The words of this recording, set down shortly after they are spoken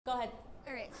Go ahead.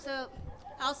 All right, so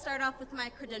I'll start off with my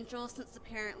credentials since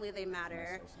apparently they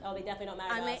matter. Oh, they definitely don't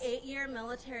matter. I'm an 8-year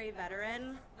military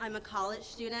veteran. I'm a college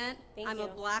student. I'm a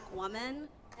black woman,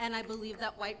 and I believe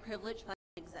that white privilege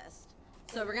exists.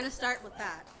 So we're going to start with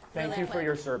that. Thank you for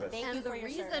your service. And the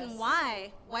reason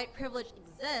why white privilege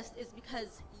exists is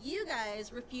because you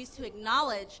guys refuse to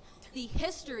acknowledge the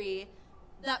history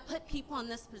that put people in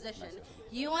this position.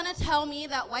 You want to tell me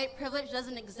that white privilege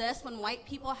doesn't exist when white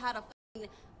people had a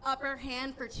upper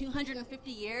hand for 250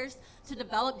 years to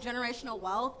develop generational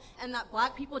wealth, and that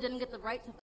black people didn't get the right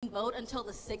to vote until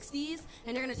the 60s,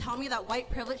 and you're going to tell me that white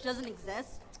privilege doesn't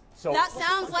exist? So, that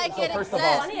sounds like it exists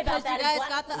because you guys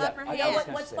got the upper hand.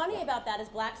 What's funny about that is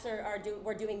blacks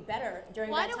were doing better during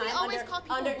that time. Why do we always call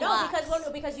people blacks?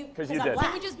 No, because you did.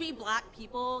 Can we just be black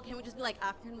people? Can we just be like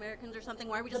African Americans or something?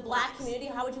 Why are we just the black community?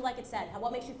 How would you like it said?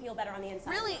 What makes you feel better on the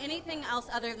inside? Really, anything else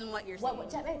other than what you're saying.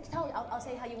 Tell me. I'll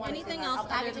say how you want anything it. Else I'll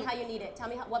package it how you need it. Tell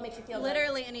me what makes you feel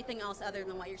literally good. Anything else other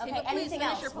than what you're saying. Okay, anything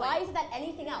else. Why is it that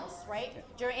anything else, right?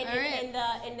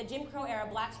 In the Jim Crow era,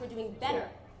 blacks were doing better.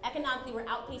 Economically, we're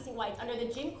outpacing whites under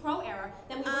the Jim Crow era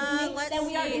than we were doing.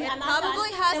 It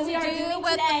probably has to do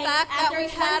with the fact that we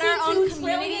had our own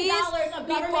communities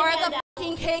before the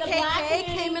fucking KKK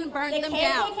came and burned them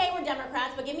down. The KKK were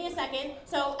Democrats, but give me a second.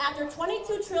 So after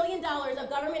 $22 trillion of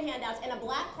government handouts and a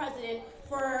black president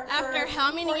after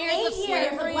how many years of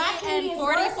slavery and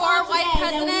 44 white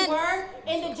presidents,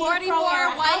 44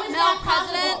 white male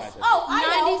presidents,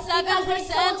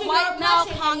 97% white male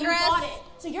Congress.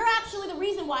 So you're actually the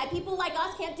reason why people like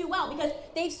us can't do well, because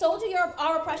they sold you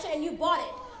our oppression and you bought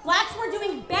it. Blacks were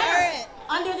doing better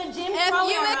under the Jim Crow era.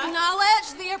 If you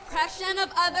acknowledge the oppression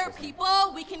of other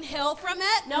people, we can heal from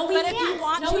it. No, we can't. But if you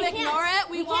want to ignore it,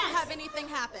 we won't have anything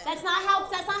happen. That's not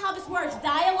how this works.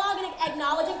 Dialogue and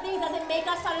acknowledging things doesn't make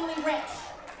us suddenly rich.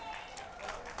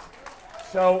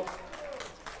 So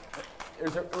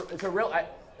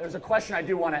there's a question I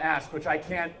do want to ask, which I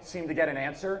can't seem to get an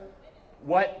answer.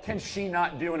 What can she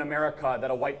not do in America that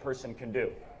a white person can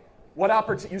do? What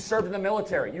opportunity? You served in the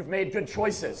military. You've made good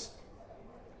choices.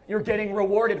 You're getting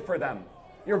rewarded for them.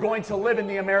 You're going to live in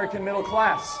the American middle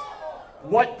class.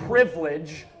 What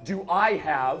privilege do I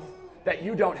have that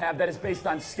you don't have that is based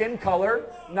on skin color,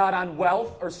 not on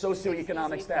wealth or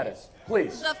socioeconomic status?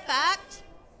 Please. The fact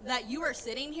that you are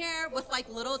sitting here with like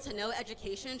little to no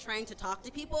education trying to talk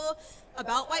to people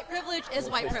about white privilege is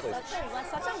white privilege.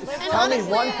 Tell me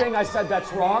one thing I said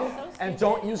that's wrong, and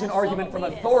don't use an argument from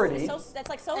authority.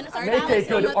 Make a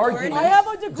good argument. I have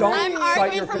a degree. I'm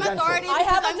arguing from authority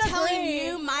because I'm telling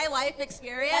you my life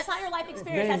experience. That's not your life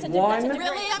experience. Name that's a degree.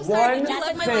 Really? I'm sorry. Did you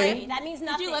live my life? That means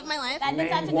nothing. Did you live my life?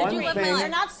 That's a degree. You're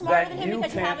not smarter than him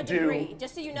because you have a degree.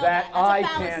 Just so you know that. That's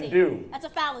a fallacy. I can do. That's a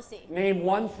fallacy. Name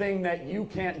one thing that you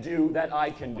can't do that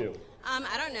I can do.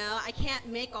 I don't know. I can't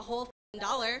make a whole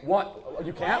 $1. What?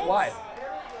 You can't? Why?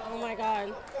 Oh my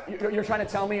God. You're trying to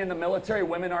tell me in the military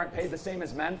women aren't paid the same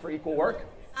as men for equal work?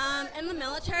 In the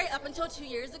military, up until 2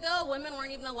 years ago, women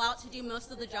weren't even allowed to do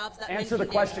most of the jobs that men Answer the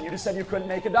question. You just said you couldn't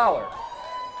make $1.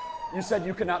 You said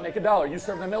you could not make $1. You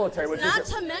served in the military. Not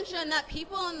to mention that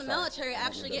people in the military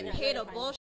actually get paid a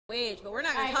bullshit wage, but we're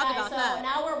not going to talk about that.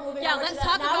 Now we're moving on. Let's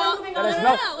talk about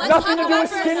nothing to do with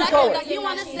skin color. That you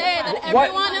want to say that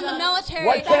everyone in the military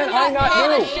what can I not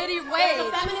paid do? a shitty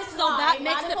wage, so that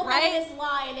makes it right.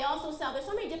 Lie, and they also sell. There's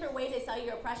so many different ways they sell you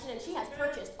your oppression, and she has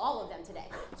purchased all of them today.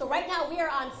 So right now we are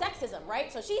on sexism,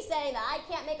 right? So she's saying that I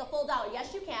can't make a full $1.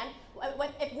 Yes, you can.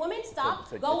 If women stop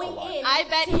going in, I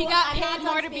bet he got paid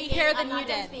more to be here than you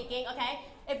did. Okay.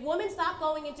 If women stop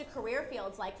going into career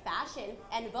fields like fashion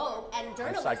and Vogue and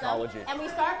journalism, and psychology, and we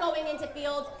start going into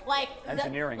fields like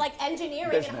engineering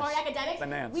business, and hard academics,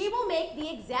 finance, we will make the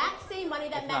exact same money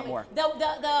that men make.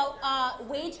 The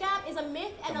wage gap is a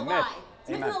myth and a lie. It's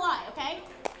a myth and a lie, okay?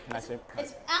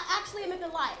 It's actually a myth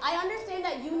and a lie. I understand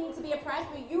that you need to be oppressed,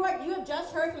 but you have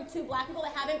just heard from 2 black people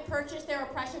that haven't purchased their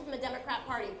oppression from the Democrat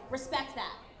Party. Respect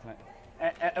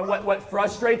that. And what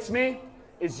frustrates me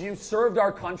is you served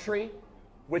our country,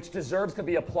 which deserves to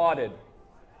be applauded.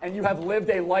 And you have lived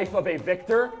a life of a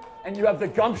victor, and you have the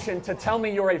gumption to tell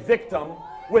me you're a victim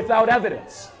without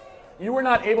evidence. You were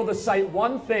not able to cite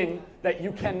one thing that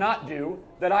you cannot do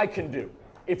that I can do.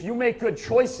 If you make good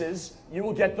choices, you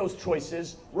will get those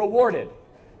choices rewarded.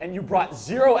 And you brought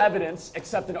 0 evidence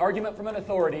except an argument from an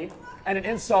authority and an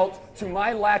insult to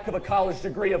my lack of a college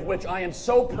degree, of which I am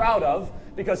so proud of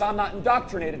because I'm not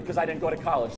indoctrinated because I didn't go to college.